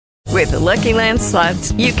With Lucky Land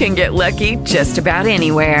Slots, you can get lucky just about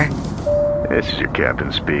anywhere. This is your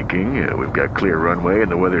captain speaking. We've got clear runway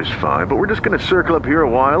and the weather's fine, but we're just going to circle up here a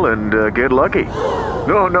while and get lucky.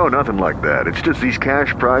 No, nothing like that. It's just these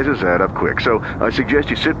cash prizes add up quick. So I suggest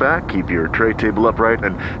you sit back, keep your tray table upright,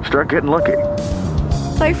 and start getting lucky.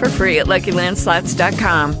 Play for free at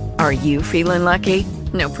LuckyLandSlots.com. Are you feeling lucky?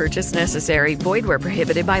 No purchase necessary. Void where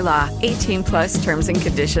prohibited by law. 18 plus terms and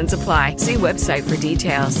conditions apply. See website for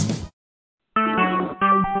details.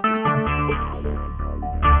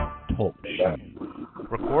 Talk show.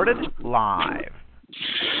 Recorded live.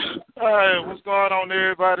 Alright, what's going on,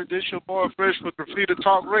 everybody? This your boy Fresh with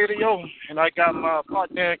GraffitiTalkRadio, and I got my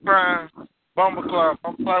partner in crime, Bumbleclaw.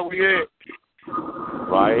 Bumbleclaw, we at?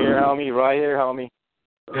 Right here, homie.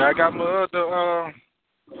 Yeah, I got my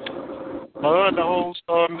other host,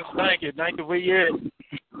 Miss Danky. Danky, where you at?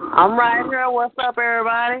 I'm right here. What's up,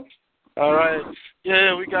 everybody? All right.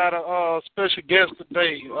 Yeah, we got a special guest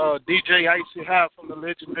today, DJ Icey Hott from the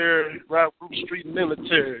legendary rap group Street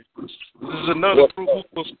Military. This is another group who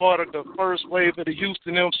was part of the first wave of the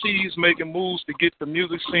Houston MCs making moves to get the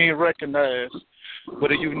music scene recognized.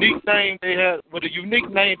 With a unique name, they had a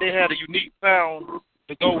unique sound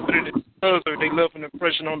to go with it because they left an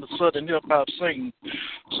impression on the southern hip-hop scene.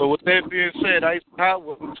 So with that being said, Icey Hott,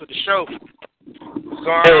 welcome to the show.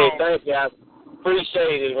 Hey, thank you. I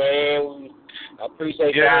appreciate it, man. I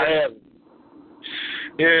appreciate y'all having me.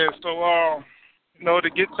 Yeah, so, to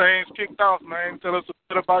get things kicked off, man, tell us a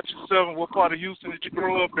bit about yourself and what part of Houston did you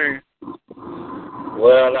grow up in?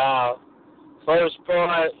 Well, first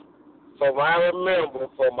part, from I remember,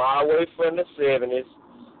 from all the way from the 70s,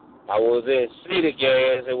 I was in City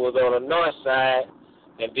Gas. It was on the north side,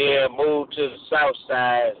 and then moved to the south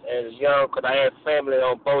side as young because I had family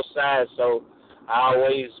on both sides, so I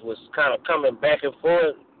always was kind of coming back and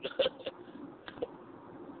forth.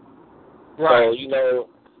 Right.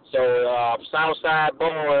 So, Southside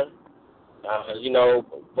born,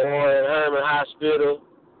 born in Herman Hospital,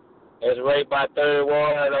 as raised by Third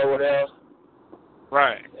Ward over there.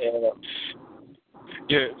 Right.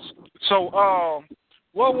 Yes. So,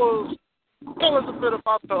 tell us a bit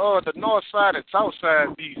about the north side and south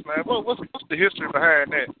side beef, man. What's the history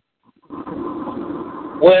behind that?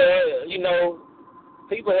 Well,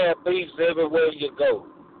 people have beefs everywhere you go.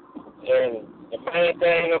 And the main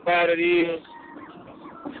thing about it is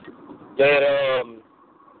that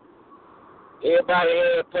everybody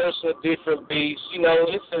has personal different beefs.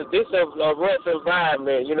 This is a rough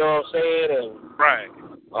environment, you know what I'm saying? And right.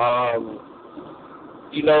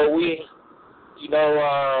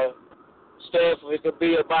 Stuff, it could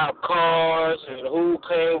be about cars and who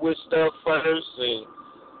came with stuff first and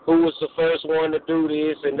who was the first one to do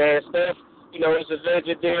this and that stuff. It's a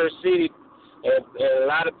legendary city. And a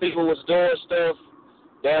lot of people was doing stuff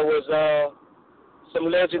that was some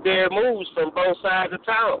legendary moves from both sides of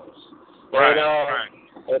towns. Right,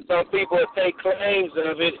 and some people take claims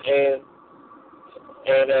of it, and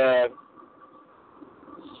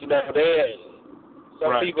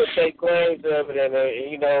some people take claims of it, and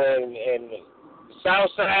the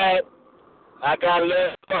south side, I got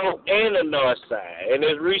left on, and the north side, and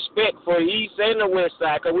there's respect for the east and the west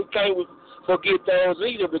side, because we can't forget those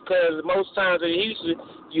either, because most times in Houston,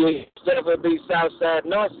 you stuff will be south side,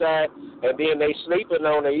 north side, and then they sleeping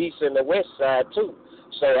on the east and the west side too.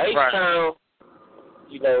 So H-Town,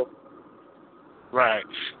 Right.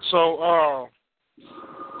 So,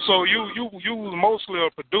 so you was mostly a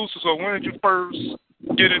producer. So when did you first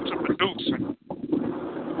get into producing?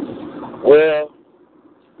 Well,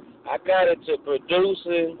 I got into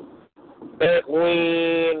producing back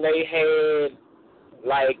when they had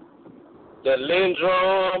like the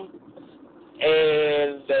Lindrum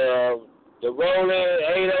and the Roland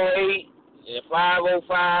 808 and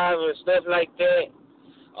 505 and stuff like that.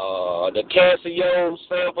 The Casio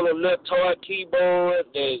sample of little toy keyboard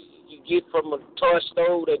that you get from a toy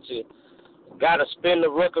store that you gotta spin the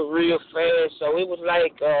record real fast. So it was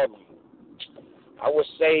like I would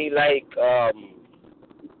say like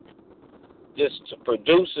just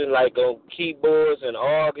producing like on keyboards and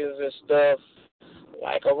organs and stuff.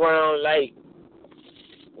 Like around like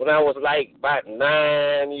when I was like about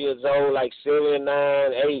 9 years old, like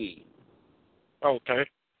 79, 80. Okay.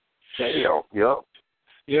 Damn. Yep.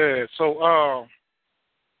 Yeah. So,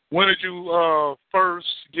 when did you first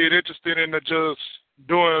get interested in just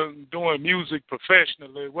doing music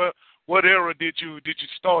professionally? What era did you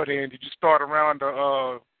start in? Did you start around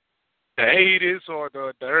the 80s or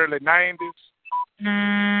the early 90s?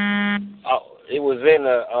 Oh, it was in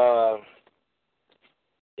the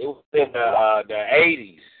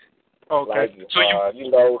 80s. Okay. Like,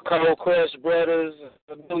 Cold Crush Brothers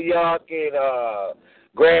of New York and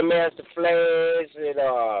Grandmaster Flash and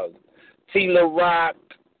Tila Rock,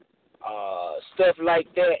 stuff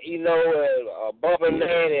like that, and bumping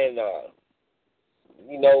that and,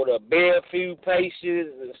 the Bellevue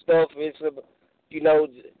Patients and stuff. It's, it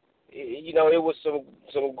was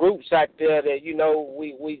some groups out there that,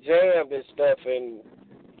 we jammed and stuff and,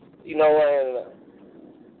 and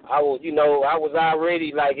I was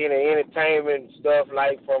already like in the entertainment stuff,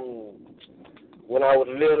 like from when I was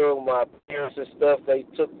little. My parents and stuff, they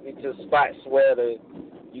took me to spots where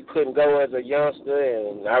you couldn't go as a youngster.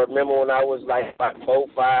 And I remember when I was like about 4,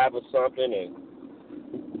 5 or something, and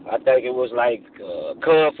I think it was like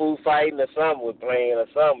kung fu fighting or something was playing or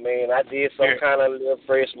something, man. I did some kind of little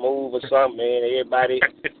fresh move or something, man. Everybody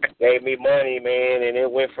gave me money, man, and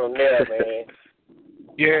it went from there, man.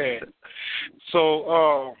 Yeah.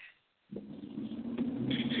 So,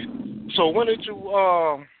 when did you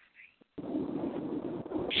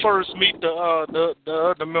first meet the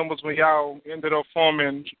other members when y'all ended up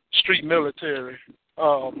forming Street Military?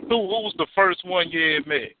 Who was the first one you had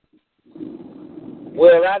met?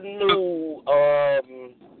 Well, I knew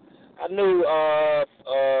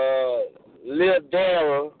Lil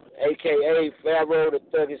Darryl, a.k.a. Pharaoh the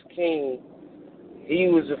Thuggish King. He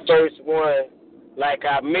was the first one, like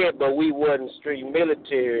I met, but we wasn't Street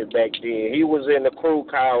Military back then. He was in the crew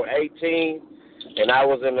called 18, and I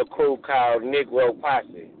was in the crew called Negro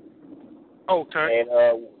Posse. Okay. And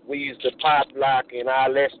we used to pop lock and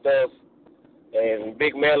all that stuff. And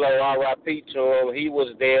Big Mello, R.I.P. to him, he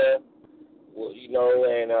was there.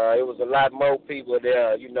 And it was a lot more people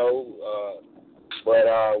there, but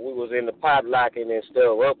we was in the pop locking and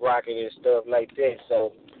stuff, up rocking and stuff like that.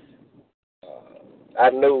 So I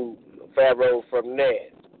knew Pharaoh from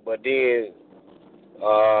that. But then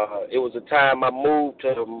it was a time I moved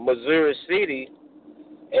to Missouri City,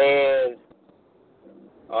 and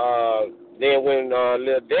then when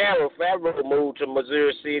Lil Darryl Pharaoh moved to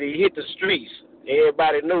Missouri City, he hit the streets.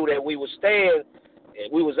 Everybody knew that we was staying.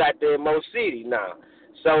 We was out there in Mo City now.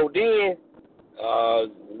 So then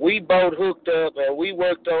we both hooked up and we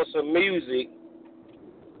worked on some music,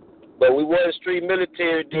 but we weren't Street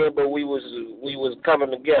Military then, but we was coming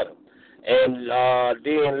together. And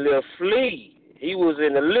then Lil Flea, he was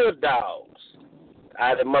in the Lil Dogs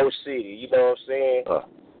out of Mo City, you know what I'm saying?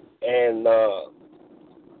 And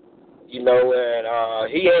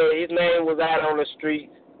he had, his name was out on the street,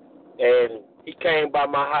 and he came by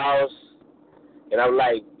my house. And I was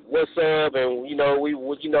like, "What's up?" And we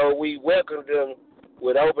welcomed them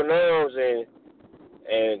with open arms, and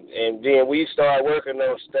then we started working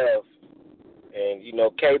on stuff. And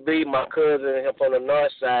KB, my cousin, him from the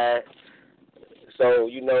north side, so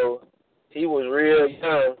he was real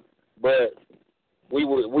young, but we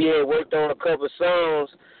had worked on a couple of songs,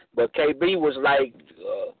 but KB was like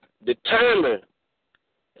determined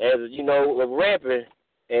as rapping,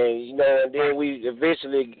 and then we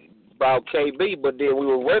eventually about KB, but then we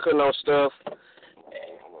were working on stuff,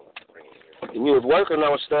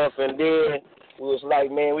 and then we was like,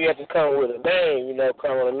 man, we had to come with a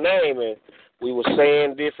name, and we were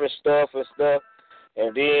saying different stuff,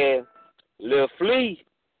 and then Lil Flea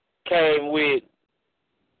came with,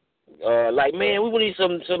 like, man, we need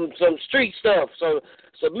some street stuff, so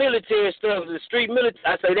some military stuff, the street military.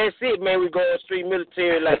 I say, that's it, man, we going Street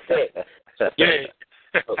Military like that. Yeah.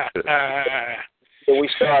 So we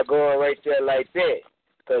started going right there like that,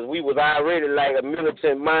 because we was already like a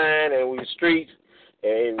militant mind, and we were streets,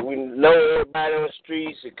 and we know everybody on the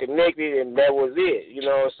streets and connected, and that was it, you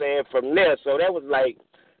know what I'm saying, from there. So that was like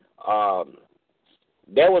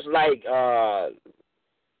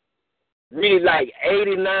really like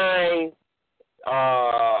 89,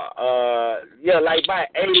 like by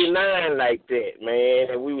 89 like that,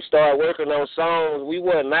 man. And we would start working on songs. We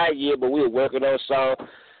wasn't out yet, but we were working on songs.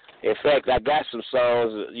 In fact, I got some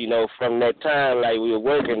songs, from that time, like we were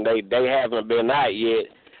working. They haven't been out yet,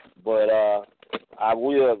 but I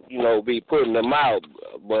will, be putting them out.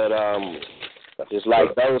 But it's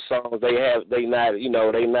like those songs they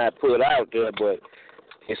not put out there, but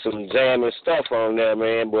it's some jamming stuff on there,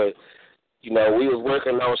 man. But we was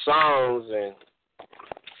working on songs, and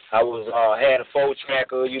I was had a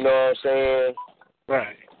 4-tracker, you know what I'm saying?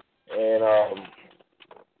 Right. And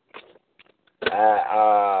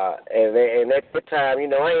and at the time, I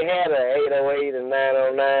ain't had an 808 and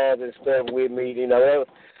 909s and stuff with me.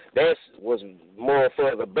 That was more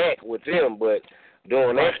further back with them. But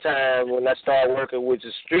during that time, when I started working with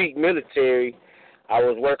the Street Military, I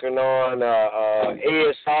was working on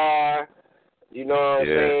ASR, you know what I'm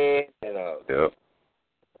saying, and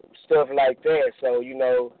stuff like that. So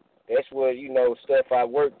That's what, you know, stuff I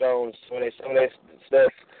worked on. Some of that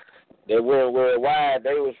stuff that went worldwide,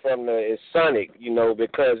 they was from the Sonic, you know,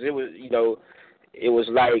 because it was, you know, it was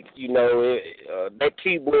like, you know, that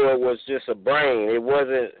keyboard was just a brain.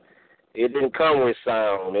 It didn't come with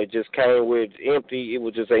sound. It just came with empty. It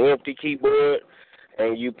was just an empty keyboard,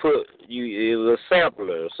 and it was a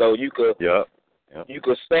sampler, so you could you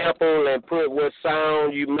could sample and put what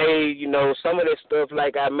sound you made. You know, some of that stuff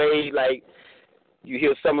like I made, like you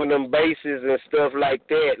hear some of them basses and stuff like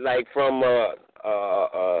that, like from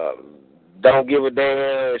Don't Give a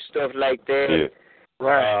Damn and stuff like that. Yeah.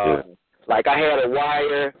 Right. Like I had a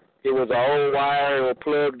wire. It was an old wire. It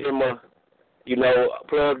plugged in my, you know,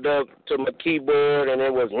 plugged up to my keyboard, and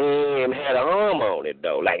it was and had a hum on it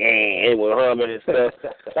though. Like it was humming and stuff.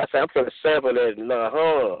 I said I'm gonna sample that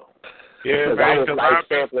hum. Yeah, man. I was like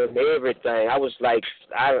sampling everything. I was like,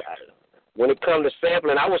 when it comes to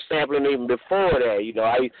sampling, I was sampling even before that. You know,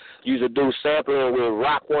 I used to do sampling with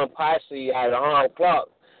Rock One Posse out of Hong Clock.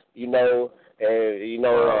 You know. And, you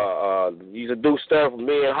know, used to do stuff with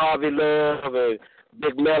me and Harvey Love and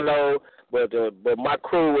Big Mello, but my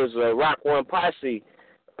crew was Rock One Posse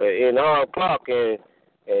in Hong Kong,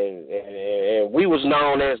 and we was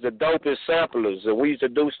known as the dopest samplers. And we used to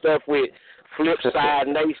do stuff with Flipside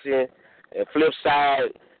Nation and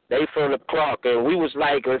Flipside. They from the clock, and we was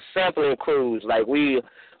like a sampling crews. Like we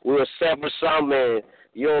would sample something, and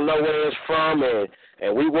you don't know where it's from,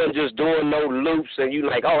 and we wasn't just doing no loops and you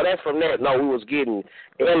like, oh, that's from that. No, we was getting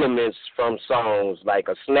elements from songs, like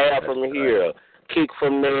a snare from here, a kick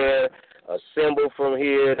from there, a cymbal from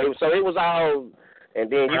here. So it was all, and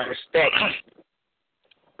then you could stack.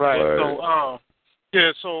 Right. So,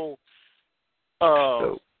 as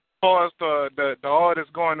far as the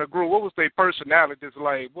artists going to group, what was their personalities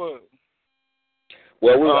like? What?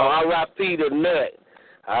 Well, we R.I.P. the Nut.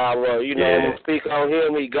 You know, speak on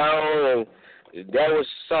him, he gone, and that was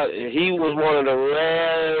he was one of the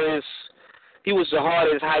rarest. He was the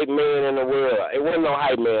hardest hype man in the world. It wasn't no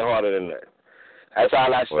hype man harder than that. That's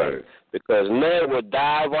all I say. Right. Because Ned would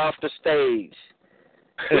dive off the stage,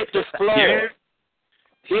 hit the floor,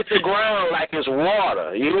 hit the ground like it's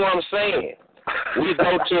water. You know what I'm saying? We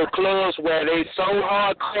go to clubs where they so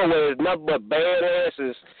hardcore, where there's nothing but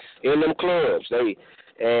badasses in them clubs.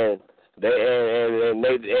 And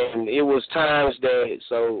it was times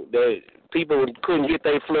that people couldn't get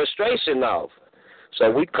their frustration off.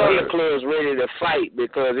 So we come to clubs ready to fight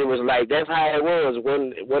because it was like that's how it was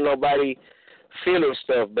when nobody feeling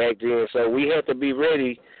stuff back then. So we had to be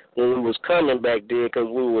ready when we was coming back then because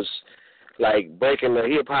we was like breaking the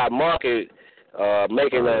hip hop market,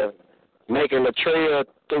 making a trail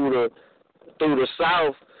through the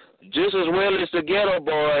South. Just as well as the Ghetto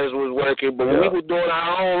Boys was working, but we were doing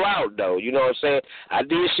our own route, though. You know what I'm saying? I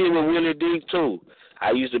did shit with Willie D, too.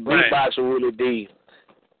 I used to beatbox with Willie D.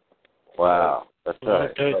 Wow. That's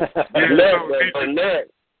right.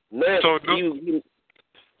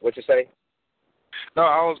 What you say? No,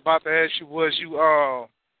 I was about to ask you,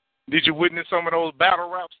 did you witness some of those battle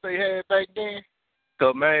raps they had back then?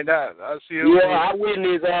 Because, man, I see it. Yeah, I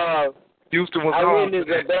witnessed, Houston was I witnessed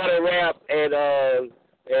a battle rap and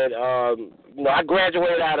you know, I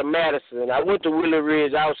graduated out of Madison. I went to Willie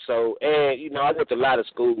Ridge also, and you know, I went to a lot of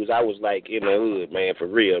schools. I was like in the hood, man, for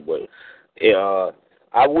real. But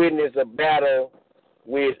I witnessed a battle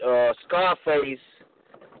with Scarface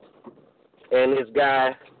and this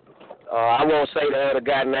guy. I won't say the other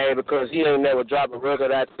guy's name because he ain't never dropped a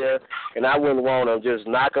record out there, and I wouldn't want to just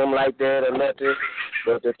knock him like that or nothing.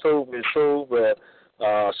 But the truth is true. But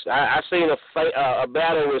I seen a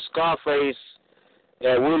battle with Scarface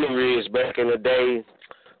at Willie Ridge back in the day.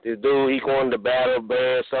 This dude, he wanted to battle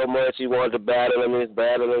bad so much, he wanted to battle him, and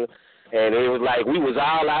it was like we was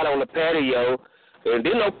all out on the patio, and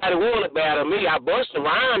didn't nobody want to battle me. I bust a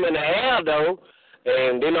rhyme in the air, though,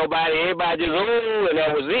 and everybody just, ooh, and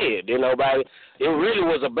that was it. It really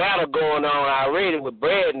was a battle going on already with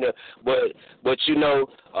Brad, but you know,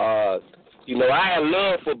 I had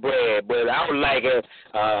love for Brad, but I was like, it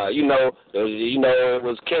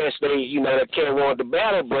was cats. The cat wanted to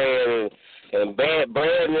battle Brad, and Brad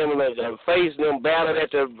and them facing them battled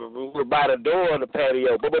by the door of the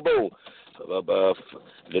patio. Boom, boom, boom.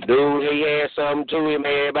 The dude, he had something to him,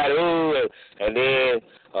 everybody, ooh, and then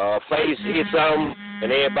Face hit something,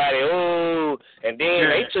 and everybody, ooh, and then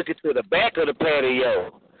they took it to the back of the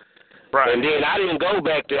patio. Right. And then I didn't go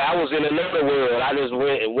back there. I was in another world. I just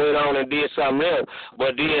went on and did something else.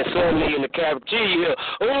 But then suddenly in the cafeteria,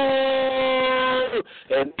 ooh,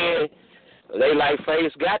 and then they like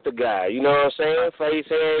Face got the guy. You know what I'm saying? Face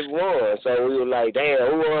had won. So we were like,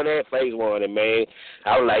 damn, who won that? Face won it, man.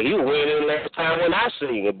 I was like, he winning last time when I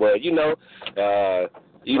seen it. But, you know, I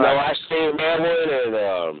seen that one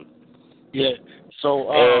and yeah. So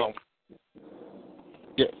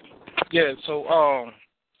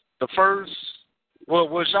the first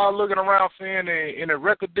was y'all looking around for in the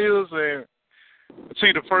record deals, and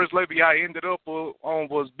see the first label y'all ended up on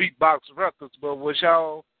was Beatbox Records, but was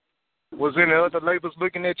any other labels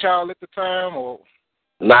looking at y'all at the time, or?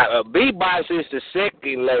 Now, Beatbox is the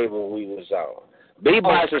second label we was on.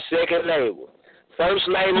 Beatbox is second label. First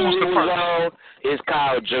label we was on is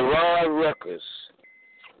called Gerard Records.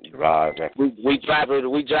 Gerard Records. We drop it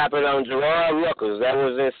on Gerard Records. That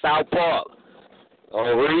was in South Park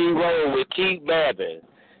on Reed Road with Keith Babin.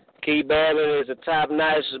 Keith Babin is a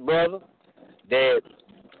top-notch brother that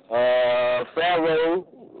Pharaoh,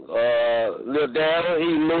 Lil Darryl, he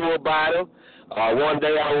knew about him. One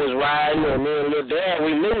day I was riding, and me and Lil Darryl,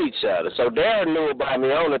 we knew each other. So Darryl knew about me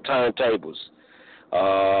on the turntables.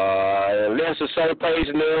 Lester Surpace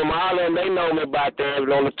knew him. All of them, they know me about that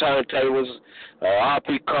on the turntables.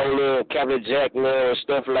 R.P. Cola, Captain Jack, and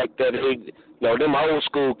stuff like that. Them old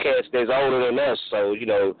school cats that's older than us. So,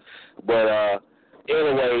 but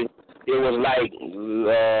anyway, it was like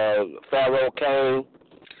Pharaoh came,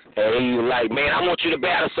 and he was like, man, I want you to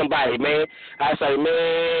battle somebody, man. I say,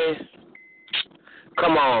 man,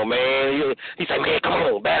 come on, man. He said, man, come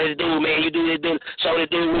on, battle this dude, man. You do this, dude, show this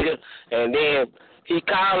dude, nigga. And then he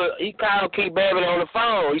called Keith Babin on the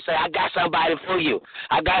phone. He said, I got somebody for you.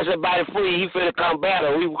 I got somebody for you. He finna come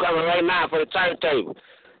battle. We coming right now for the turntable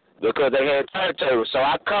because they had turntables. So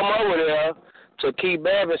I come over there to Keith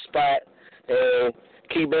Babin's spot, and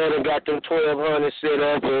Keith Babin got them 1200 set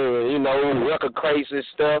up and, record crates and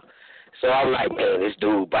stuff. So I'm like, man, this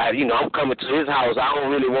dude, I'm coming to his house. I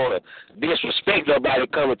don't really want to disrespect nobody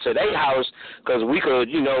coming to their house because we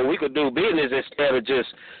could do business instead of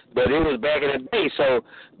just, but it was back in the day. So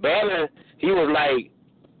Babin, he was like,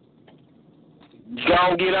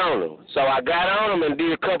 go get on him. So I got on him and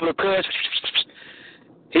did a couple of cuts.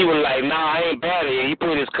 He was like, nah, I ain't battling. He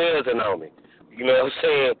put his cousin on me. You know what I'm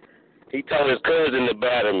saying? He told his cousin to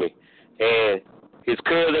battle me. And his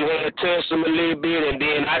cousin had touched him a little bit, and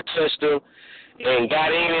then I touched him and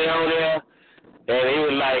got in it on there. And he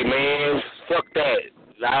was like, man, fuck that.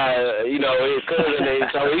 His cousin,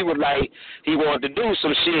 so he was like, he wanted to do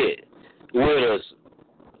some shit with us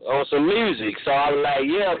on some music. So I was like,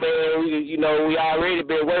 yeah, man, we already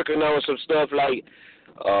been working on some stuff like,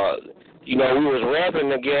 we was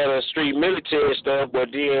rapping together, street military stuff,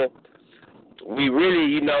 but then we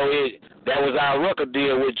really, that was our record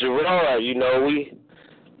deal with Gerard. We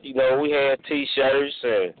had T-shirts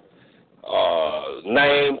and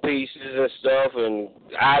name pieces and stuff and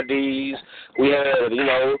IDs. We had,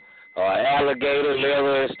 alligator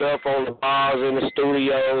leather and stuff on the bars in the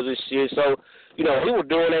studios and shit. So, we were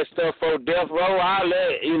doing that stuff for Death Row. All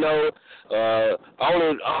that,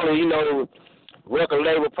 only record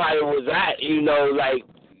label probably was out,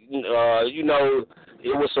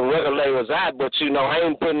 it was some record labels out, but, I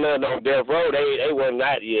ain't putting nothing on Death Row. They wasn't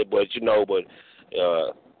out yet, but,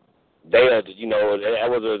 they had, that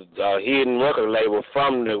was a hidden record label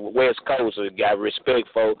from the West Coast that got respect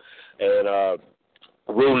for, and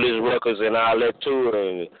Ruthless Records and all that too,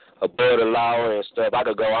 and Above the Law and stuff. I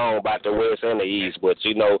could go on about the West and the East, but,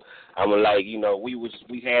 I'm like,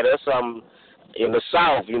 we had us something in the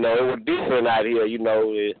South, it was different out here,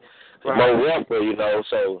 more rougher,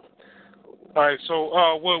 so. All right, so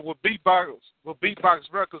with Beatbox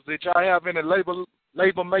Records, did y'all have any label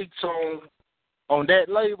mates on that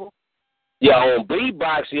label? Yeah, on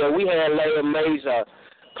Beatbox, we had label mates.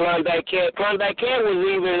 Klondike Cat. Klondike Cat was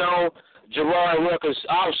even on Gerard Records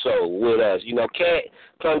also with us.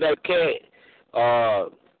 Klondike Cat.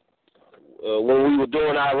 When we were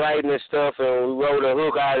doing our writing and stuff, and we wrote a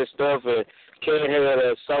hook out and stuff, and Cat had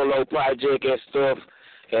a solo project and stuff.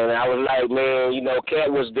 And I was like, man, Cat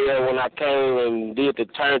was there when I came and did the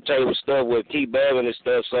turntable stuff with Keith Babin and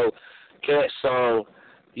stuff. So Cat sung,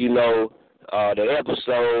 the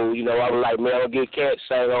episode, I was like, man, I'll get Cat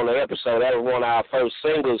sang on the episode. That was one of our first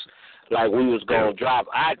singles, like we was going to drop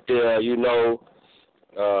out there, and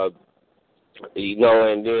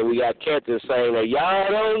then we got Cat to sing that, y'all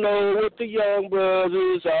don't know what the young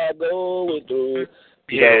brothers are going through.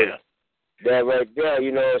 Yeah. That right there,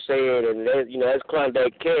 you know what I'm saying, and that, that's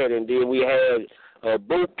Klondike Cat, and then we had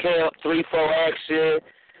Boot Camp, 3-4 Action.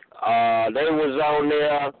 They was on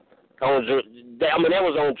there. That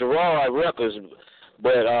was on Gerard Records,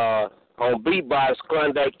 but on Beatbox,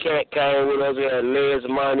 Klondike Cat came with us. We had Les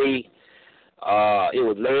Money, It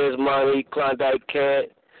was Les Money, Klondike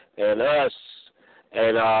Cat, and us,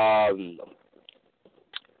 and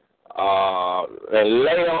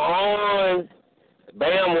later on,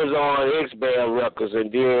 Bam was on X-Bam Records,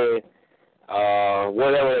 and then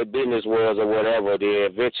whatever their business was or whatever, then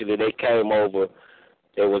eventually they came over.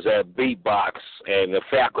 They was at Beatbox, and the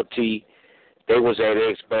faculty, they was at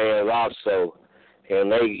X-Bam also,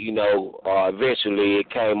 and they, eventually it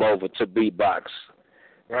came over to Beatbox.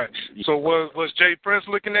 Right. So was Jay Prince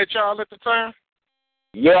looking at y'all at the time?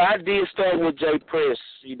 Yeah, I did start with Jay Prince.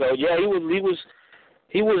 He was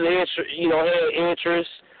had interest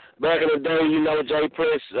back in the day. Jay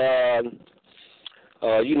Prince.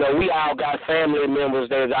 We all got family members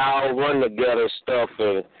that all run together and stuff,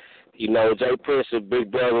 and Jay Prince is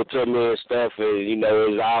big brother to me and stuff, and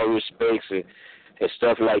it's all respects and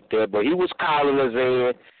stuff like that. But he was calling us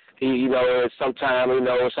in. He, sometimes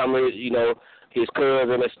some of his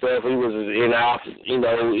cousin and stuff. He was in our,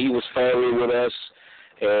 he was family with us,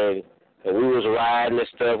 and we was riding and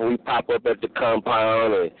stuff. And we pop up at the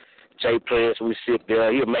compound, and Jay Prince, we sit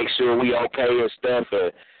there. He'll make sure we okay and stuff,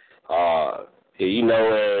 and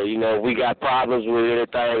we got problems with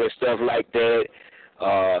anything and stuff like that.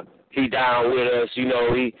 He down with us,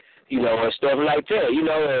 and stuff like that,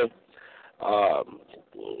 and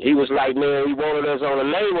he was like, man, he wanted us on the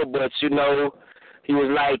label, but he was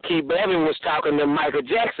like, Keith Bevan was talking to Michael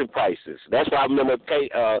Jackson prices. That's why I remember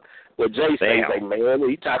what Jay said, like, man,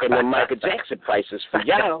 he talking to Michael Jackson prices for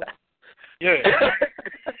y'all. Yeah.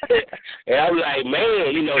 And I was like,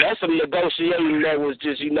 man, that's some negotiating that was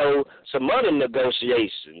just, some other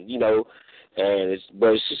negotiation, and it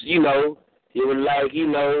was like,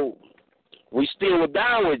 we still were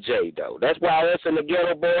down with Jay, though. That's why us and the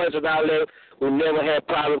Ghetto Boys and all that, we never had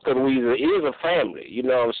problems because it is a family, you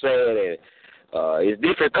know what I'm saying? And it's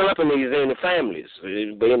different companies in the families,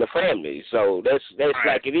 so that's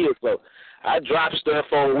like it is. So I dropped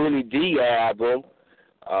stuff on Willie D album,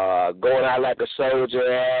 Going Out Like a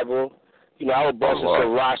Soldier album. I was busting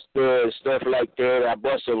some roster and stuff like that. I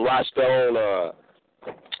busted some roster on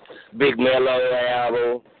Big Mello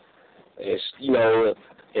album. It's,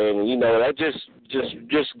 that just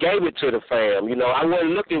gave it to the fam. I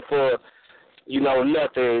wasn't looking for,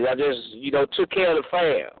 nothing. I just, took care of the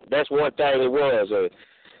fam. That's one thing it was.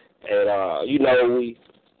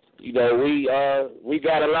 We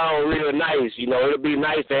got along real nice. It'd be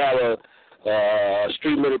nice to have a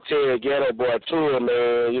Street Military Ghetto Boy tour,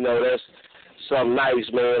 man. That's something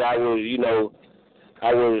nice, man. I would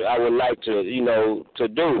like to, to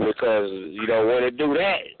do, because, when they do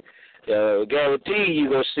that, guarantee you're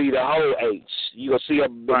going to see the whole H. You're going to see the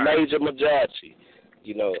major majority,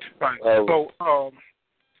 Right.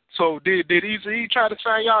 So did Icey try to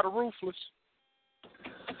sign y'all to Ruthless?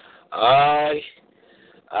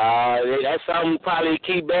 That's something probably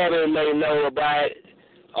Keith Bannon may know about.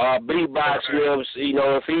 Beatbox lives,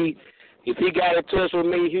 if he got in touch with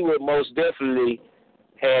me, he would most definitely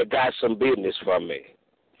have got some business from me,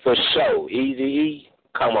 for sure. Easy,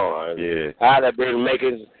 come on. Yeah. I'd have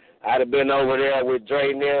been over there with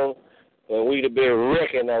Dre and them, and we'd have been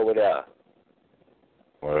wrecking over there.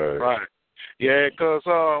 Word. Right. Yeah, because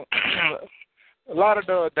a lot of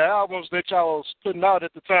the albums that y'all was putting out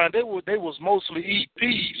at the time, they was mostly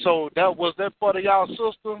EPs. So was that part of y'all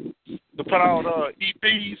system to put out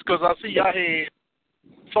EPs? Because I see y'all had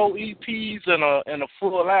 4 EPs and a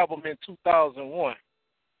full album in 2001.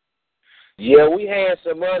 Yeah, we had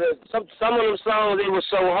some of them songs. They were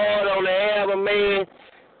so hard on the album, man.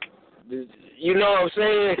 You know what I'm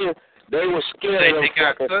saying? They were scared of them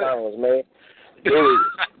fucking songs, man.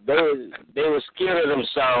 They were scared of them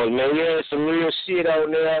songs, man. We had some real shit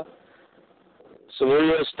on there. Some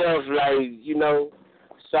real stuff like,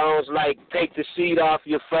 songs like Take the Seat Off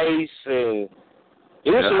Your Face, and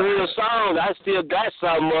it was some real songs. I still got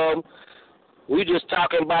some of them. We just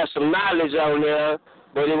talking about some knowledge on there,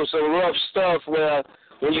 but it was some rough stuff where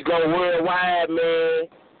when you go worldwide, man,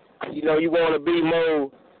 you want to be more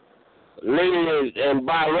lenient and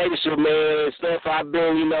biracial, man, and stuff. I've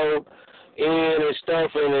been, in and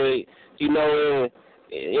stuff, and in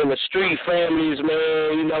the street families,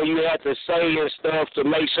 man, you have to say and stuff to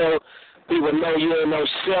make sure people know you ain't no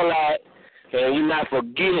sellout, and you not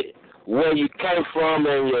forget where you came from,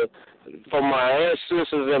 and from my ancestors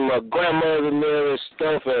and my grandmother and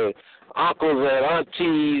stuff, and uncles and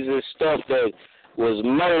aunties and stuff that was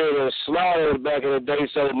murdered and slaughtered back in the day.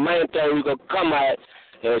 So the main thing, we gonna come out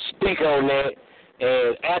and speak on that.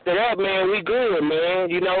 And after that, man, we good,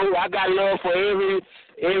 man. I got love for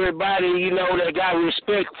everybody, that got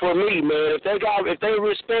respect for me, man. If they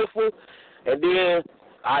respectful, and then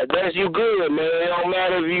That's you good, man. It don't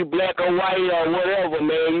matter if you black or white or whatever,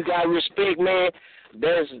 man. You got respect, man.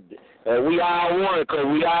 We all one, because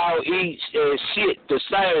we all eat shit the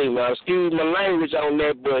same. Excuse my language on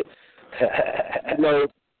that, but, you know,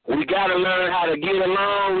 we got to learn how to get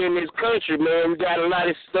along in this country, man. We got a lot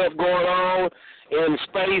of stuff going on in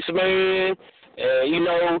space, man. You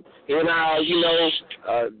know, in our, you know,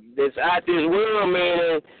 that's out this world,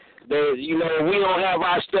 man. That, you know, we don't have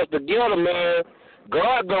our stuff together, man.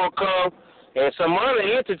 God gonna come, and some other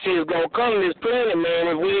entities gonna come to this planet, man.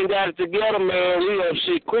 If we ain't got it together, man, we on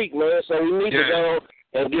shit creek, man. So we need to go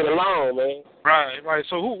and get along, man. Right.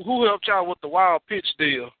 So who helped y'all with the wild pitch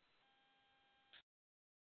deal?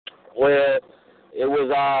 Well, it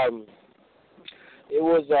was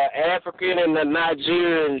African and the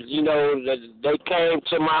Nigerians. You know, they came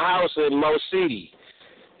to my house in Mo City.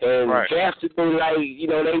 And drafted me like, you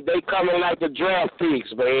know, they coming like the draft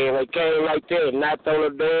picks, man. They came like that, knocked on the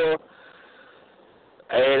door.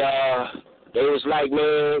 And they was like,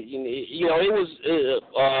 man, you know, it was,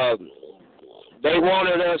 they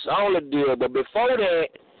wanted us on the deal. But before that,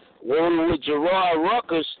 when we were with Gerard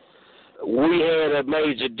Ruckers, we had a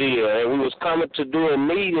major deal. And we was coming to do a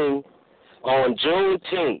meeting on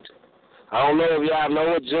Juneteenth. I don't know if y'all know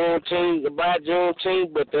what about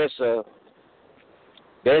Juneteenth, but that's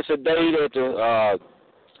a day that the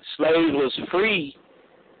slaves was free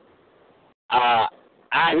out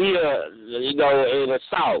here, you know, in the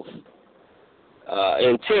South,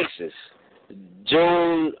 in Texas.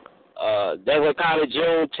 June, they would call it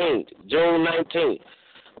Juneteenth, June 19th,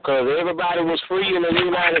 because everybody was free in the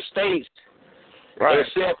United States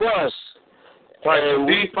except us. And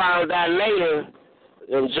we found out later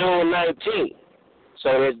on June 19th.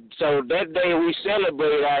 So that day we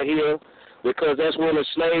celebrate out here, because that's when the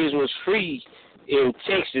slaves was free in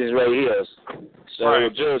Texas right here. So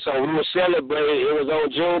we were celebrating. It was on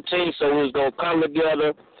Juneteenth, so we was going to come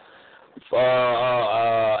together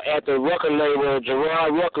at the record label,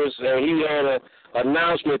 Gerard Ruckers, and he had an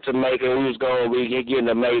announcement to make, and we was going to be getting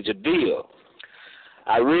a major deal.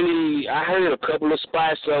 I heard a couple of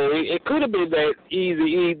spots, so it could have been that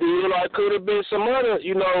Easy deal, or it could have been some other,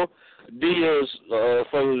 you know, deals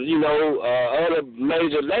from, you know, other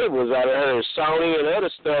major labels. I heard Sony and other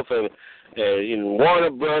stuff, and Warner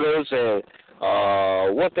Brothers, and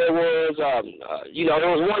what there was, you know, it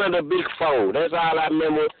was one of the big four. That's all I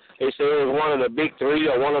remember. They said it was one of the big three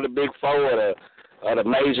or one of the big four of the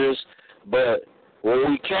majors. But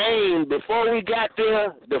when we came, before we got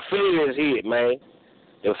there, the feds hit, man.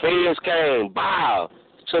 The feds came,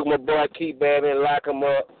 took my boy Keith Babbitt and locked him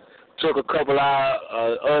up. Took a couple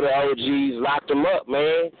of other OGs, locked them up,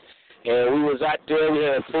 man. And we was out there. We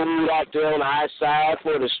had food out there on the outside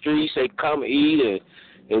for the streets. They come eat and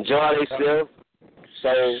enjoy themselves.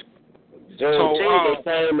 So, they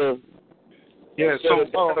came and... Yeah,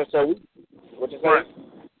 what you say?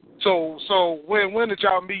 So when did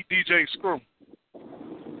y'all meet DJ Screw?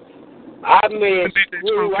 I met DJ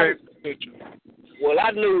Screw came to you. Well,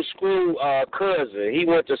 I knew Screw cousin. He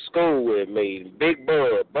went to school with me, Big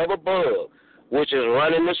Bub, Bubba Bub, which is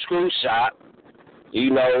running the Screw shop,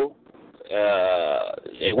 you know.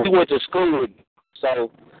 We went to school with him.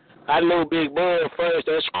 So I knew Big Bub first.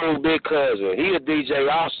 That's Screw big cousin. He a DJ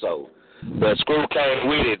also. But Screw came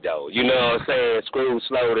with it, though. You know what I'm saying? Screw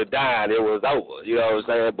slowed it down. It was over. You know what I'm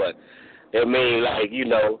saying? But it mean, like, you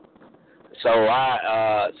know, so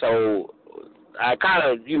I kind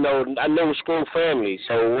of, you know, I knew Screw family.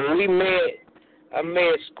 So when we met, I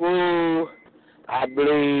met Screw, I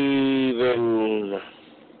believe in,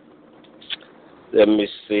 let me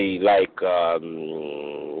see, like, I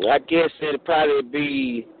guess it'd probably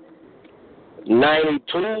be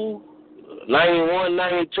 92, 91,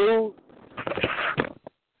 92.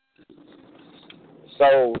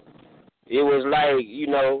 So it was like, you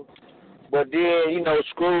know, but then, you know,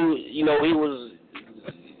 Screw, you know, he was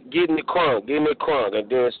getting me crunk, and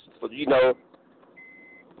then, you know,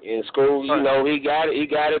 in school, you know, he got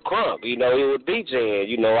it crunk. You know, he was DJing.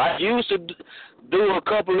 You know, I used to do a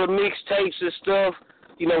couple of mixtapes and stuff.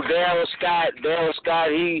 You know, Darryl Scott,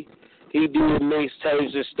 he did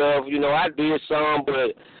mixtapes and stuff. You know, I did some,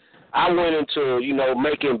 but I went into, you know,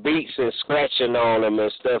 making beats and scratching on them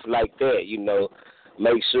and stuff like that. You know,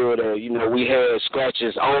 make sure that, you know, we had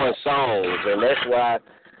scratches on songs, and that's why,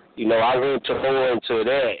 you know, I went to more into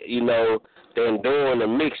that, you know, than doing the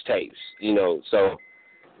mixtapes, you know, so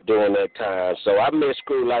during that time. So I met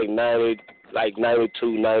Screw like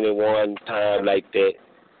 92, 91 time like that.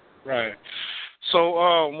 Right.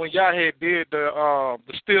 So when y'all had did the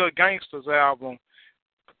Still Gangsters album,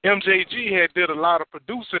 MJG had did a lot of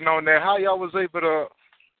producing on that. How y'all was able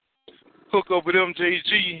hook up with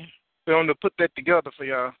MJG for them to put that together for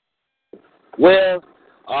y'all? Well,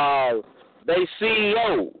 they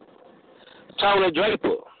CEO, Tony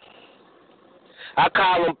Draper. I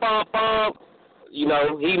call him Pom. You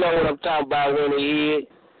know, he know what I'm talking about when he is.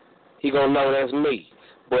 He gonna know that's me.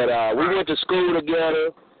 But we went to school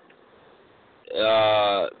together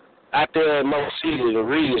out there in Mo City, the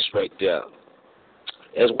Reeds right there.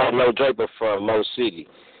 That's where I know Draper from, Mo City.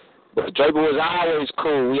 But Draper was always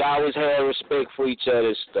cool. We always had respect for each other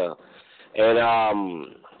and stuff. And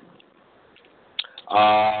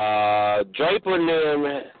Draper and them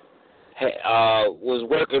was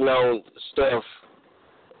working on stuff,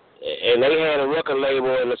 and they had a record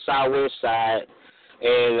label in the Southwest Side,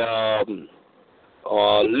 and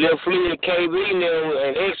Lil Flea and KB and them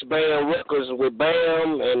and X-Band Records with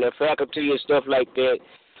Bam and the Faculty and stuff like that.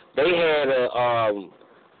 They had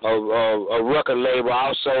a record label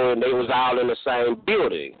also, and they was all in the same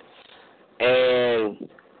building. And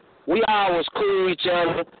we all was cool with each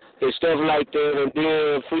other and stuff like that. And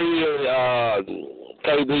then Flea and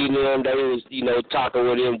KB and them, they was, you know, talking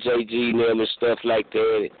with MJG and them and stuff like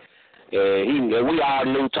that. And we all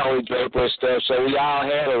knew Tony Draper and stuff, so we all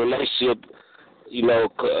had a relationship, you know,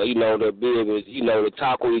 to be able, you know, to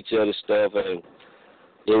talk with each other and stuff. And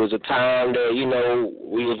it was a time that, you know,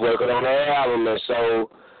 we was working on an album, and so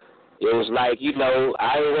it was like, you know,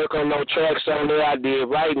 I didn't work on no tracks on there. I did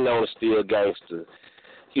writing on Still Gangster.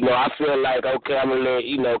 You know, I feel like, okay, I'm going to let,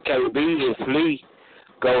 you know, KB and Flea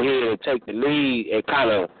go ahead and take the lead and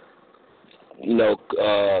kind of, you know,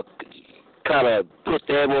 put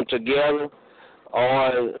them together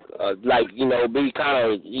on, like, you know, be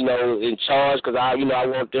kind of, you know, in charge, because I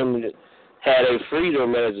want them to have their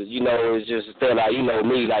freedom as, you know, it's just that, like, you know,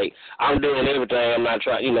 me, like, I'm doing everything. I'm not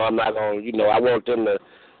trying, you know, I'm not going to, you know, I want them to,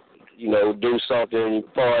 you know, do something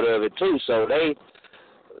part of it too. So they,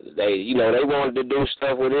 you know, they wanted to do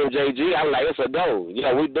stuff with MJG. I'm like, it's a go. You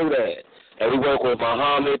know, we do that. And we work with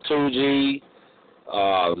Muhammad 2G.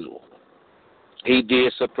 He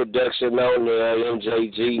did some production on there,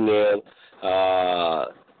 MJG now,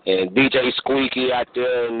 and DJ Squeaky out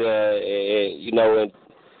there in, you know, in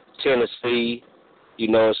Tennessee. You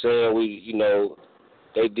know what I'm saying? We, you know,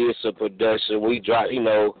 they did some production. We dropped, you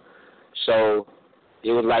know, so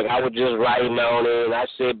it was like I was just writing on it, and I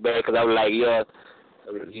sit back because I was like, yeah,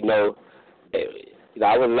 you know,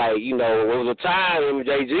 I was like, you know, it was a time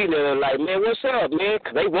MJG and they were like, man, what's up, man?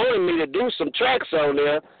 Because they wanted me to do some tracks on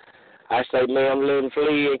there. I say, man, I'm letting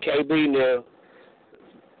Flea and KB now,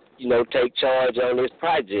 you know, take charge on this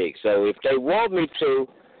project. So if they want me to,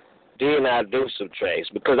 then I'll do some tracks.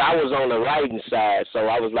 Because I was on the writing side, so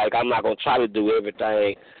I was like, I'm not going to try to do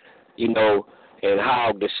everything, you know, and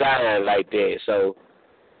hog the shine like that. So,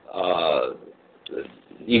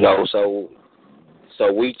 you know, so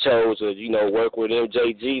we chose to, you know, work with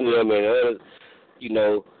MJG and them and other, you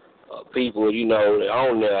know, people, you know,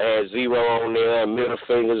 on there. Had Zero on there, and Middle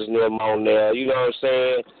Fingers and them on there. You know what I'm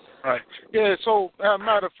saying? Right. Yeah, so,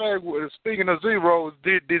 matter of fact, speaking of Zero,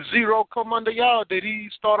 did Zero come under y'all? Did he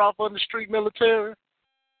start off on the street military?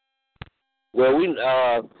 Well, we,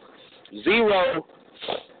 Zero,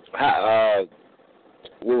 was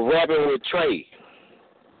rapping with Trey,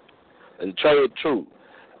 and Trey is True.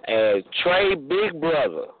 And Trey Big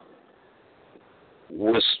Brother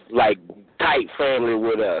was like tight family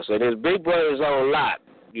with us, and his big brother's on lock.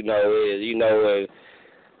 You know,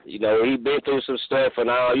 he been through some stuff, and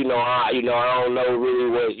I don't know really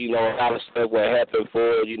what, you know, a lot of stuff what happened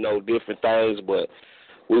for, you know, different things, but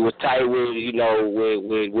we were tight with, you know,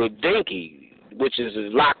 with Dinky, which is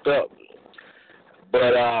locked up.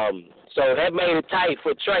 But so that made it tight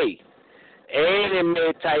for Trey. And it made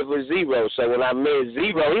it tight for Zero. So when I met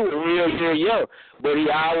Zero, he was real young, but he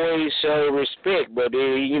always showed respect. But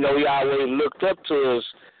then, you know, he always looked up to us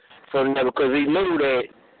from there because he knew that,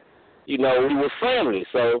 you know, we were family.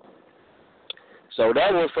 So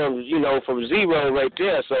that was from Zero right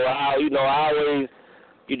there. So I always,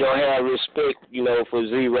 you know, have respect, you know, for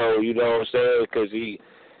Zero. You know what I'm saying? Because he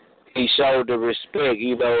showed the respect,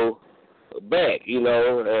 you know, back, you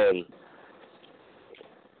know, and.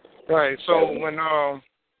 Right. So with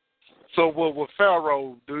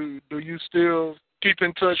Pharaoh, do you still keep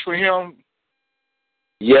in touch with him?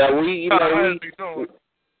 Yeah, we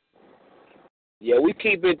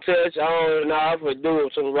keep in touch on and off. We're doing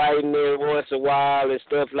some writing there once in a while and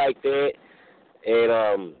stuff like that.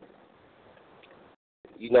 And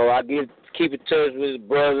you know, I keep in touch with his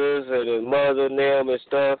brothers and his mother and them and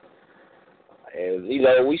stuff. And you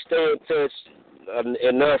know, we stay in touch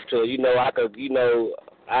enough to, you know, I could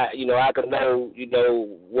know, you know,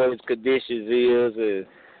 what his conditions is and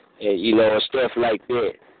you know, and stuff like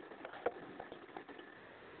that.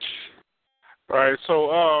 All right,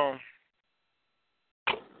 so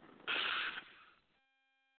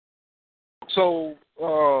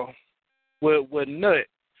with Nut,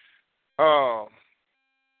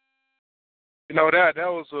 you know that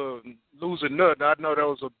was a losing Nut. I know that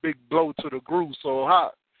was a big blow to the group. So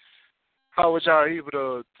how was y'all able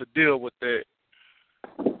to deal with that?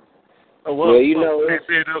 Well, you know,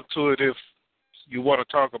 head up to it if you want to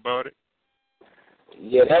talk about it.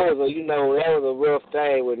 Yeah, that was a rough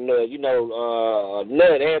thing with Nut. You know,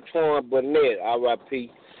 Nut, Antoine Burnett,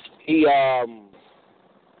 R.I.P. He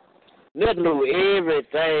Nut knew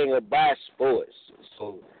everything about sports.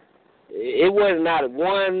 So it was not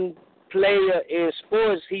one player in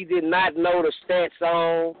sports he did not know the stats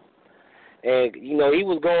on. And, you know, he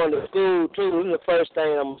was going to school, too. This is the first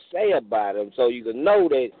thing I'm going to say about him. So you can know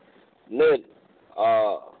that Nut,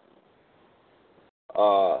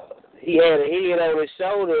 he had a head on his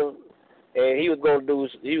shoulder, and he was going to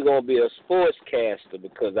be a sportscaster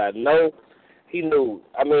because I know he knew.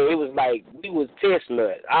 I mean, it was like we was test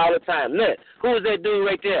Nut all the time. Nut, who was that dude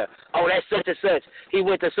right there? Oh, that's such and such. He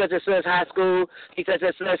went to such and such high school. He such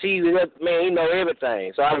and such. He know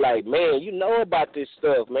everything. So I'm like, man, you know about this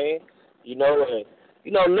stuff, man. You know, and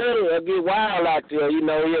Nut will get wild out there. You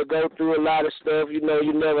know, he'll go through a lot of stuff. You know,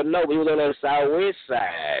 you never know. He was on the southwest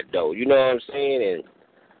side, though. You know what I'm saying? And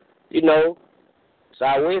you know,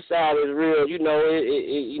 southwest side is real. You know,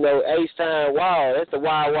 you know, H-Town Wild. That's the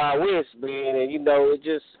Wild Wild West, man. And you know, it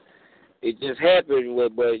just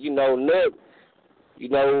happened. But you know, Nut, you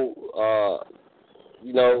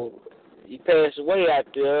know, he passed away out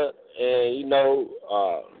there, and you know,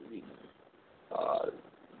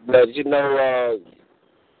 but you know,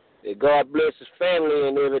 God bless his family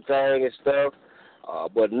and everything and stuff.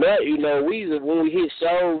 But Nut, you know, when we hit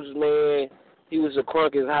shows, man, he was the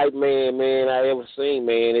crunkest hype man I ever seen,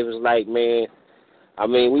 man. It was like, man, I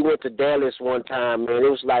mean, we went to Dallas one time, man. It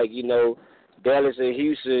was like, you know, Dallas and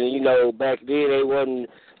Houston, you know, back then they wasn't,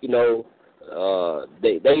 you know,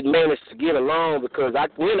 they managed to get along because I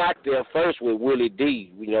went out there first with Willie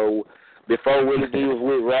D, you know, before Willie D was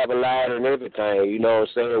with Rap-A-Lot and everything, you know what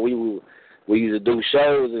I'm saying? We used to do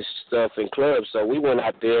shows and stuff in clubs, so we went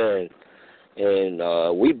out there and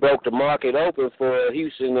we broke the market open for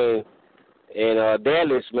Houston and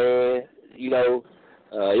Dallas, man. You know,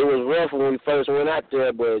 it was rough when we first went out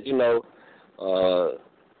there, but, you know,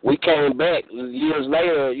 we came back years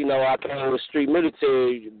later. You know, I came with Street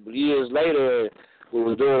Military years later. We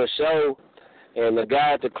was doing a show, and the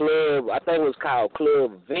guy at the club, I think it was called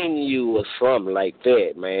Club Venue or something like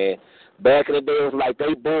that, man. Back in the day, it was like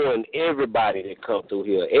they booing everybody that come through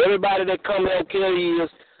here. Everybody that come here and kill you,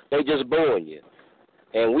 they just booing you.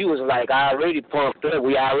 And we was like already pumped up.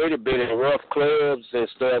 We already been in rough clubs and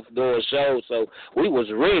stuff doing shows, so we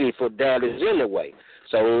was ready for Dallas anyway.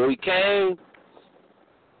 So when we came,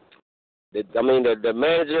 the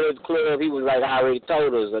manager of the club, he was like already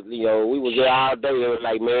told us, you know, we was there all day. It was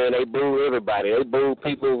like, man, they booed everybody. They booed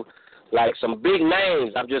people like some big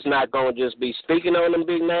names. I'm just not going to just be speaking on them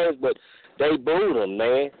big names, but they booed them,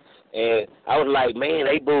 man. And I was like, man,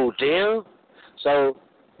 they booed them? So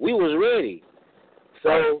we was ready.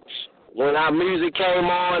 So when our music came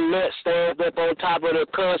on, Nut stands up on top of the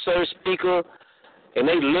concert speaker, and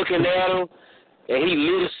they looking at him, and he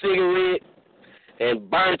lit a cigarette and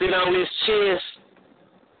burnt it on his chest,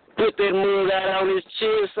 put that move out on his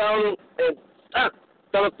chest on him, and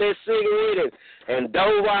thumped that cigarette and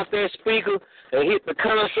dove off that speaker and hit the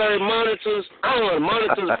concert monitors.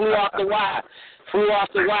 Monitors flew off the wire, flew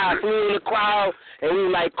in the crowd, and we were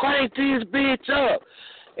like, crank this bitch up.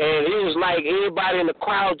 And it was like everybody in the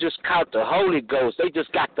crowd just caught the Holy Ghost. They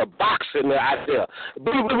just got the boxing out there.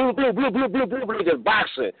 Blue, blue, blue, blue, blue, blue, blue, blue, just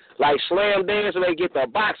boxing. Like slam dance, and they get the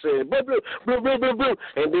boxing. Blue, blue, blue, blue, blue, blue.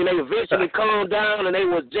 And then they eventually calmed down, and they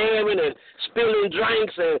was jamming and spilling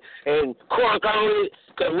drinks and crunk on it.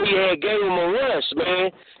 Because we had gave them a rush,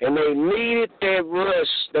 man. And they needed that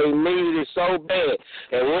rush. They needed it so bad.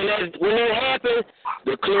 And when that happened,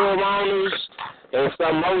 the club owners and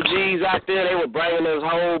some OGs out there, they were bringing us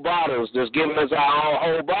whole bottles, just giving us our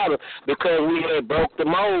whole bottle because we had broke the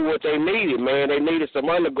mold what they needed, man. They needed some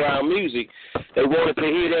underground music. They wanted to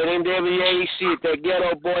hear that NWA shit, that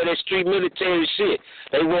Ghetto Boy, that Street Military shit.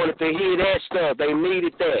 They wanted to hear that stuff. They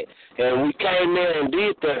needed that. And we came there and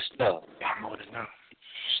did that stuff.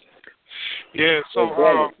 Yeah, so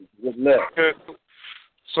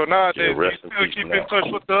so nowadays, do you still keep in touch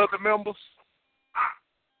with the other members?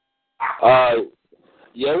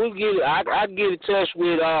 Yeah, we get. I get in touch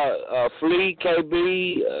with Flea, KB,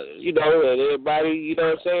 you know, and everybody. You know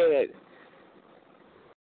what I'm saying?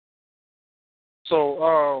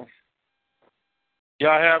 So,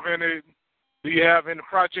 y'all have any Do you have any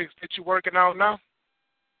projects that you're working on now?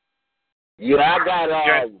 Yeah,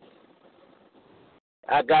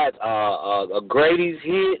 I got a Grady's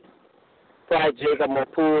hit project. I'm gonna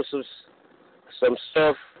pull some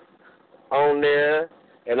stuff on there,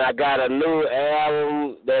 and I got a new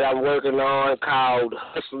album that I'm working on called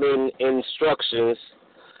Hustling Instructions.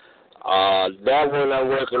 That one I'm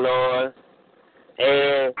working on,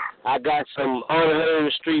 and I got some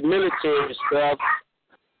unheard street military stuff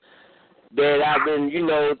that I've been,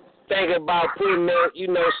 thinking about putting that,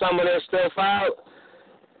 some of that stuff out.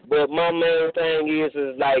 But my main thing is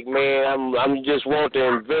like, man, I'm just want the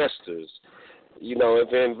investors. If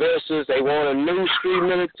the investors, they want a new street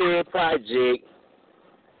military project,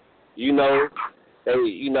 they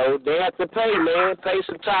have to pay, man. Pay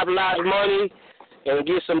some top-notch money and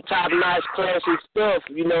get some top-notch classic stuff,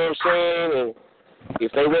 you know what I'm saying? And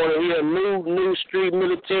if they want to hear a new street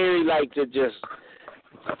military, like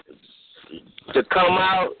to come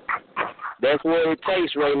out, that's what it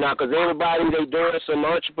takes right now, because everybody, they doing some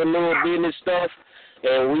entrepreneur business stuff,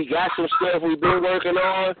 and we got some stuff we've been working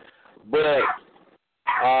on, but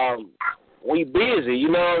we busy, you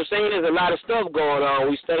know what I'm saying? There's a lot of stuff going on.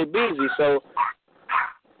 We stay busy, so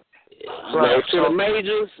to the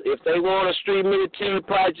majors, if they want a street military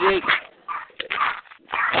project,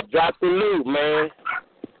 drop the loot, man.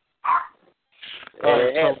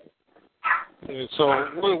 So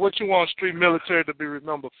what you want street military to be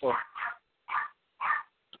remembered for?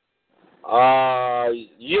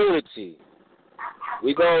 Unity.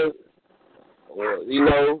 We go,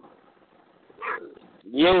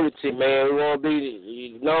 unity, man. We want to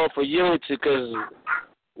be known for unity because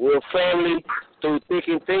we're a family through thick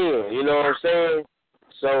and thin. You know what I'm saying?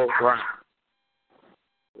 So,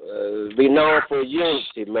 be known for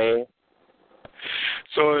unity, man.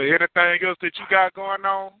 So, anything else that you got going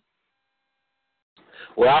on?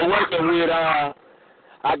 Well, I'm working with, I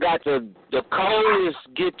got the coldest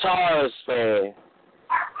guitarist, man.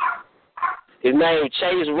 His name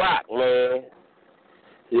Chase Rock, man.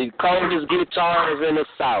 The coldest guitarist in the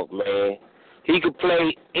South, man. He could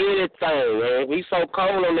play anything, man. He's so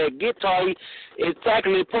cold on that guitar, it's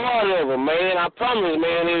practically part of him, man. I promise,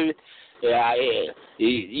 man.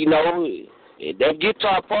 That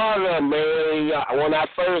guitar part of him, man. When I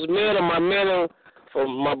first met him, I met him from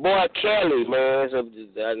my boy Kelly, man. The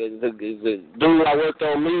dude I worked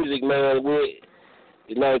on music, man, with.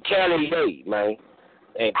 His name Kelly Yates, man.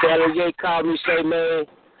 And Kelly Yates called me and say, man,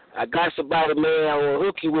 I got somebody, man, I want to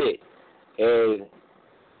hook you with. And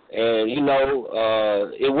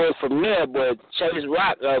it went from there, but Chase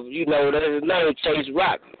Rock, that's his name, Chase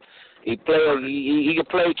Rock. He can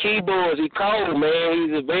play keyboards. He cold, man.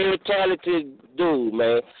 He's a very talented dude,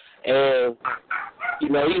 man. And,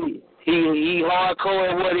 he hardcore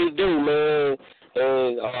at what he do, man.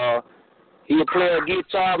 And he play a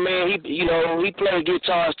guitar, man. He play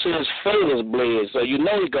guitars to his fingers bleed, so he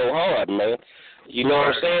go hard, man. You know what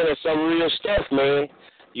I'm saying? That's some real stuff, man.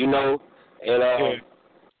 And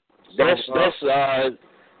that's when I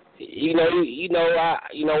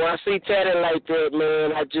see talent like that,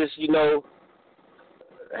 man, I just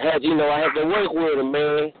I have to work with him,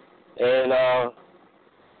 man. And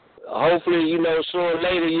hopefully, sooner or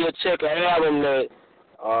later you'll check an album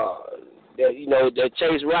that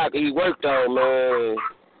Chase Rock he worked on, man.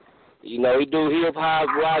 He do hip hop,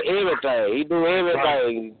 rock, everything. He do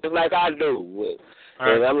everything just like I do.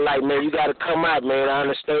 And I'm like, man, you got to come out, man. I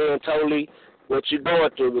understand totally what you're going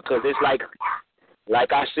through because it's like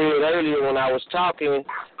I said earlier when I was talking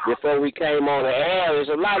before we came on the air, there's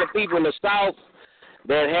a lot of people in the South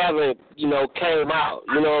that haven't, came out.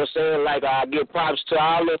 You know what I'm saying? Like I give props to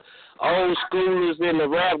all the old schoolers in the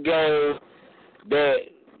rap game that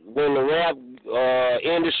when the rap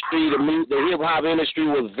industry, the hip-hop industry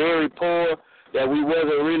was very poor, that we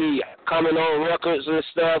wasn't really coming on records and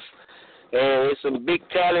stuff. And it's some big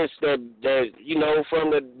talents that from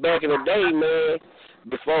the back in the day, man,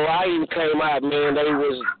 before I even came out, man, they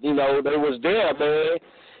was there, man.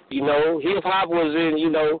 Hip-hop was in,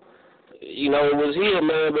 it was here,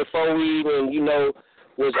 man, before we even,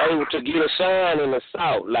 was able to get a shine in the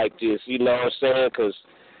South like this, you know what I'm saying? Because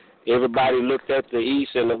everybody looked at the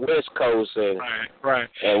East and the West Coast, and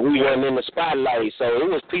and we weren't in the spotlight. So it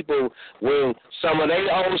was people, when some of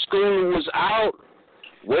their old school was out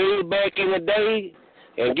way back in the day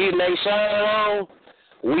and getting their shine on,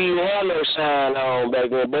 we didn't have no shine on back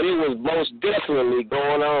then, but it was most definitely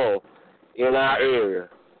going on in our area.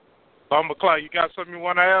 McClay, you got something you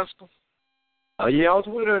want to ask him? Yeah, I was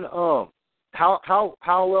wondering,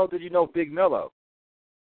 how well did you know Big Mello?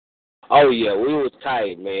 Oh yeah, we was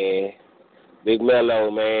tight, man. Big Mello,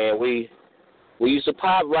 man. We we used to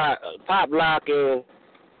pop lock and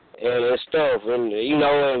stuff, and you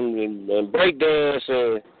know, and break dance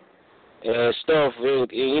and stuff,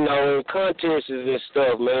 and you know, in contests and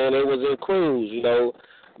stuff, man. It was in crews, you know.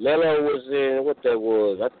 Mello was in what that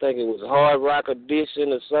was. I think it was Hard Rock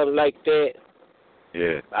Edition or something like that.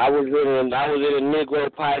 Yeah. I was in a Negro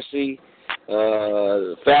Posse.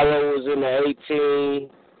 Fallow was in the 18.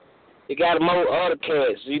 You got more other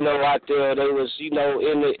cats, you know, out there. They was, you know,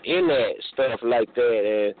 in that stuff like that,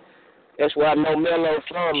 and that's where I know Mello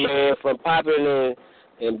from, man. From popping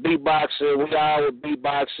and beatboxing, we all were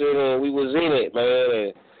beatboxing, and we was in it,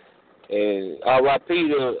 man. And R.I.P.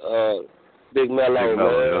 to Big Mello,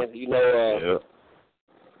 man. Yeah. You know,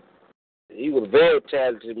 he was very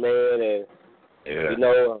talented, man, and you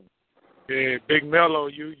know. Yeah, Big Mello,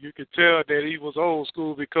 you could tell that he was old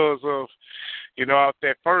school because of, you know, out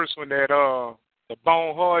that first one, that the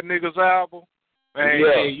Bone Hard Niggas album, man.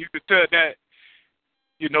 Yeah, you could tell that,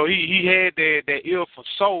 you know, he had that ear for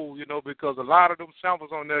soul, you know, because a lot of them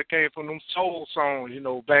samples on there came from them soul songs, you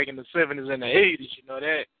know, back in the 70s and the 80s, you know,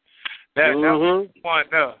 that was one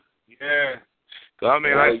there. Yeah. I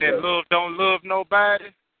mean, like that Love Don't Love Nobody.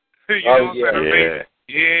 You know what I'm saying?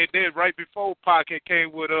 Yeah, then right before Pocket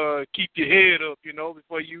came with Keep Your Head Up, you know,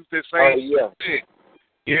 before you used that same thing.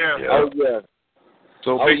 Yeah. Oh, yeah.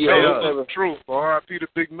 So Big Mello was the truth. R.I.P. to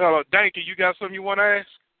Big Mello. Danky, you got something you want to ask?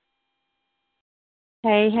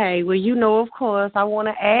 Hey. Well, you know, of course, I want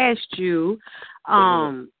to ask you,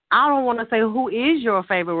 I don't want to say who is your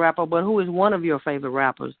favorite rapper, but who is one of your favorite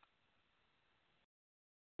rappers?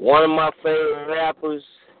 One of my favorite rappers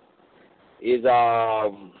is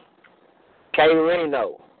K.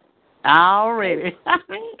 Reno. Already.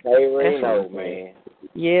 K. Reno, man.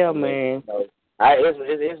 Yeah, man.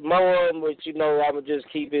 It's more, but you know, I'ma just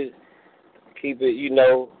keep it, you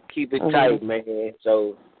know, keep it tight, man.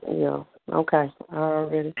 So yeah, okay,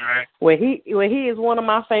 already. Well, he is one of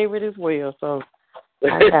my favorite as well. So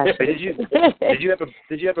I got you. Did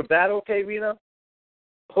you ever battle K. Reno?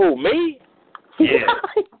 Who, me? Yeah.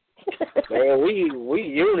 Man, we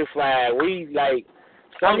unified. We like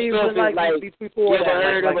some stuff is like you ever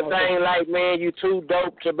heard of a thing like, man, you too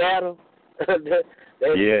dope to battle?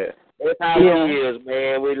 That's how he is,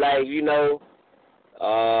 man. We like, you know,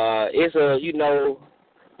 it's a, you know,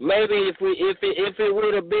 maybe if it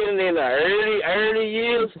would have been in the early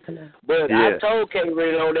years, but I told K.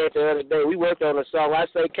 Reno that the other day. We worked on a song. I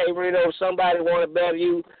say, K. Reno, if somebody want to battle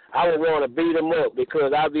you, I would want to beat them up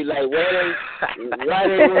because I'd be like, why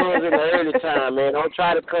they was in the early time, man? Don't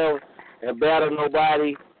try to come and battle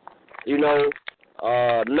nobody, you know.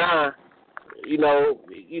 Nah. You know,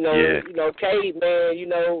 K, man, you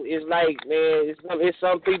know, it's like, man, it's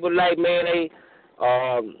some people like, man, they,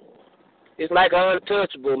 it's like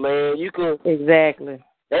untouchable, man. You can exactly.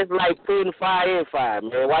 That's like putting fire in fire,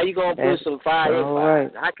 man. Why you gonna put some fire in fire?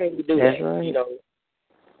 Right. How can you do that? Right. You know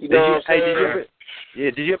what I'm saying?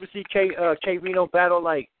 Did you ever see K. Reno battle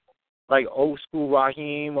like old school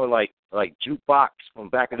Raheem or like Jukebox from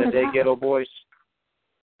back in the day, Ghetto Boys?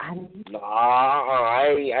 No,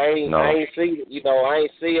 I ain't see, you know, I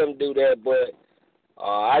ain't see him do that, but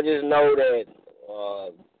I just know that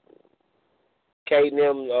K and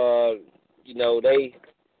them, you know,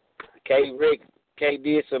 K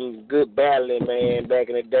did some good battling, man, back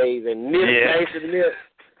in the days, and Nip,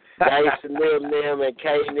 Dice and them and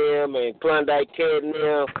K and them and Klondike Cat and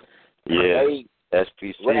them. Yeah, that's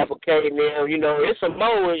PC. Rapper K and them, you know, it's a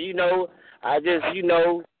more, you know, I just, you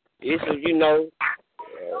know, it's a, you know,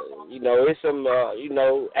 it's some, you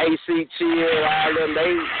know, AC Chill, all them,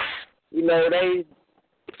 they, you know, they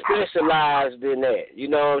specialized in that, you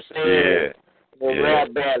know what I'm saying? In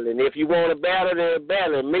rap battling. If you want to battle, then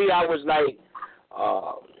battle. Me, I was like,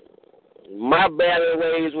 my battling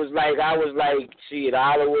ways was like, I was like, shit,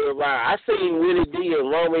 all the way around. I seen Willie D and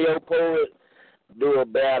Romeo Poet do a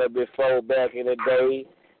battle before back in the day,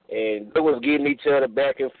 and they was getting each other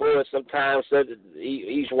back and forth. Sometimes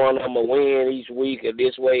each one of them a win each week or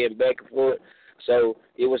this way and back and forth. So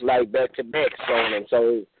it was like back-to-backs on them.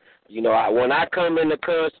 So, you know, when I come in the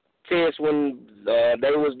contest when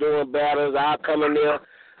they was doing battles, I'll come in there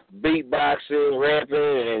beatboxing,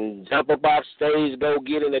 rapping, and jump up off stage, go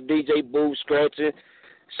get in the DJ booth, scratching.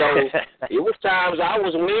 So it was times I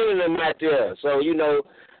was winning them out there. So, you know,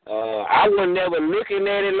 I was never looking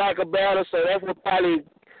at it like a battle, so that's what probably,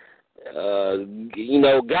 you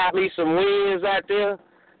know, got me some wins out there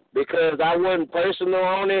because I wasn't personal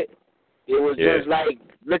on it. It was just like,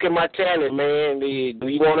 look at my talent, man. Do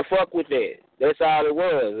you want to fuck with that? That's all it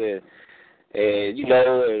was. And you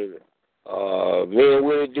know, Me and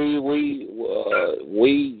Willie D, we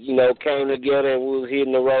came together and we was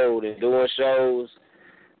hitting the road and doing shows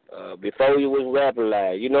before you was rapping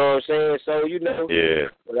live. You know what I'm saying? So, Yeah.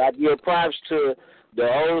 But I give props to the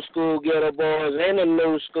old school ghetto boys and the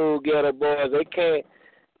new school ghetto boys. They can't,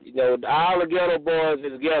 all the ghetto boys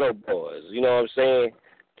is ghetto boys. You know what I'm saying?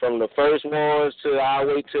 From the first ones to all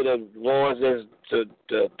the way to the ones that's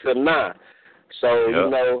to now.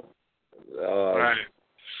 So,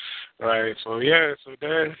 Right. So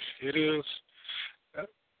that it is.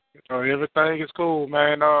 Everything is cool,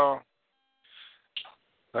 man. I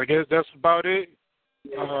guess that's about it.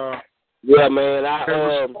 Yeah, man. I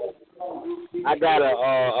got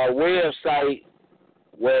a website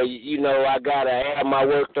where I gotta have my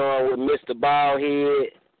work done with Mr.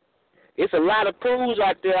 Baldhead. It's a lot of crews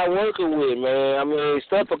out there I'm working with, man. I mean,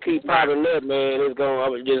 stuff will keep popping up, man.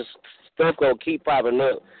 Stuff gonna keep popping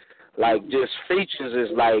up. Like, just features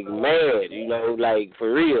is like mad, like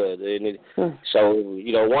for real. So,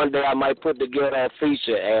 one day I might put together a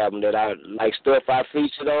feature album that I like stuff I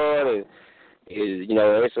featured on, and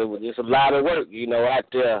it's a lot of work, out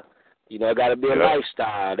there. It got to be a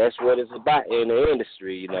lifestyle. That's what it's about in the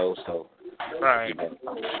industry, So. Right.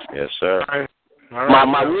 Yes, sir. Right.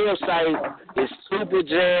 My website is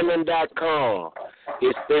superjamming.com.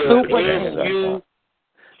 It's spelled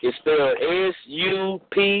It's spelled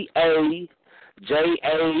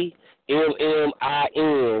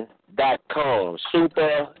SuperJammin.com.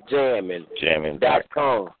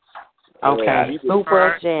 Superjamming.com. Okay.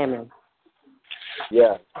 Super Jamming.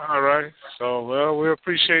 Yeah. All right. So, we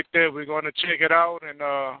appreciate that. We're going to check it out. And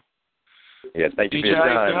thank you for DJ your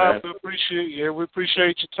time, man. We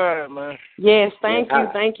appreciate your time, man. Yes, thank you.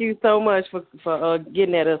 Thank you so much for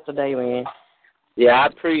getting at us today, man. Yeah, I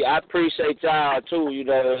appreciate y'all, too.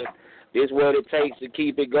 This is what it takes to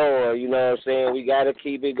keep it going. You know what I'm saying? We got to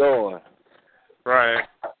keep it going. Right.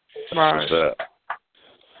 What's up?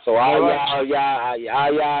 So all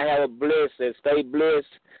y'all have a bliss and stay blessed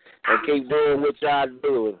and keep doing what y'all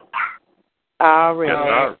doing. All right. Yes,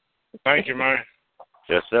 sir. Thank you, man.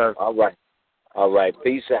 Yes, sir. All right.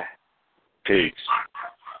 Peace out. Peace.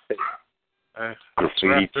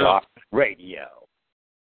 Graffiti Talk Radio.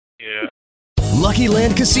 Yeah. Lucky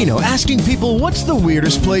Land Casino, asking people, what's the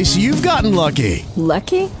weirdest place you've gotten lucky?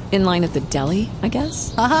 Lucky? In line at the deli, I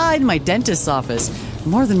guess? Aha, in my dentist's office.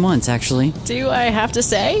 More than once, actually. Do I have to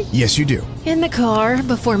say? Yes, you do. In the car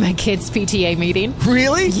before my kids' PTA meeting.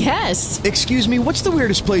 Really? Yes. Excuse me, what's the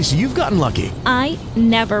weirdest place you've gotten lucky? I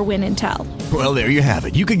never win and tell. Well, there you have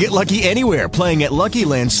it. You can get lucky anywhere, playing at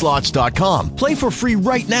LuckyLandSlots.com. Play for free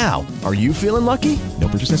right now. Are you feeling lucky? No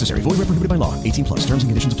purchase necessary. Void where prohibited by law. 18+. Terms and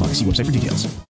conditions apply. See website for details.